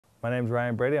My name is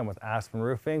Jon Brady. I'm with Aspen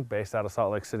Roofing, based out of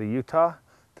Salt Lake City, Utah.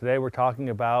 Today we're talking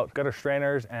about gutter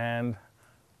strainers and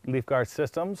leaf guard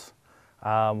systems.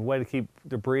 Way to keep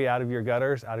debris out of your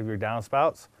gutters, out of your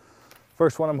downspouts.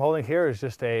 First one I'm holding here is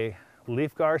just a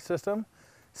leaf guard system.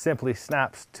 Simply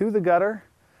snaps to the gutter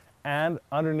and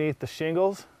underneath the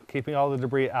shingles, keeping all the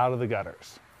debris out of the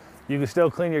gutters. You can still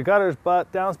clean your gutters,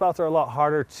 but downspouts are a lot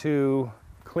harder to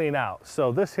clean out.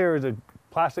 So this here is a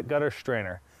plastic gutter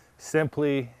strainer.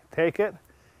 Simply take it,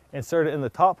 insert it in the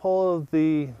top hole of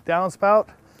the downspout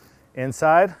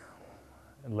inside,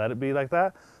 and let it be like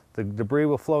that. The debris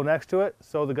will flow next to it,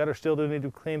 so the gutters still do need to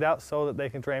be cleaned out so that they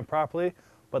can drain properly,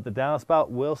 but the downspout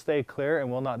will stay clear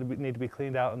and will not need to be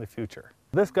cleaned out in the future.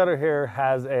 This gutter here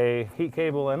has a heat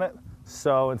cable in it,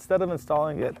 so instead of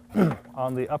installing it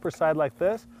on the upper side like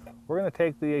this, we're going to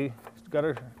take the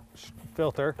gutter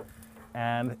filter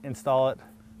and install it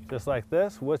just like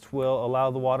this, which will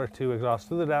allow the water to exhaust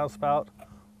through the downspout,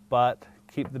 but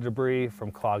keep the debris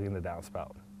from clogging the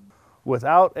downspout.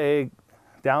 Without a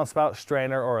downspout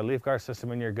strainer or a leaf guard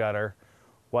system in your gutter,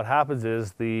 what happens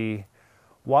is the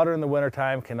water in the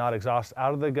wintertime cannot exhaust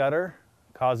out of the gutter,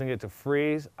 causing it to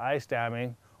freeze, ice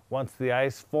damming. Once the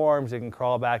ice forms, it can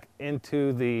crawl back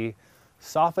into the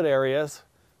soffit areas,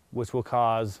 which will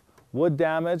cause wood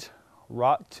damage,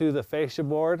 rot to the fascia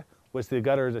board, which the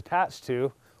gutter is attached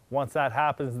to. Once that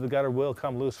happens, the gutter will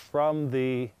come loose from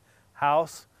the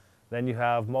house. Then you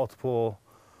have multiple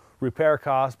repair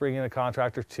costs, bringing a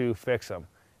contractor to fix them.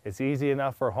 It's easy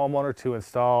enough for a homeowner to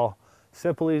install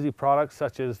simple, easy products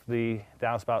such as the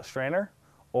downspout strainer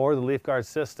or the leaf guard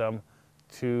system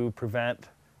to prevent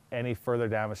any further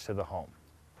damage to the home.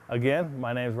 Again,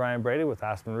 my name is Jon Brady with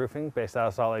Aspen Roofing, based out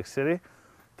of Salt Lake City.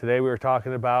 Today we were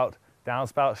talking about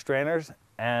downspout strainers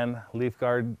and leaf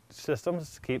guard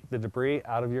systems to keep the debris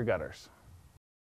out of your gutters.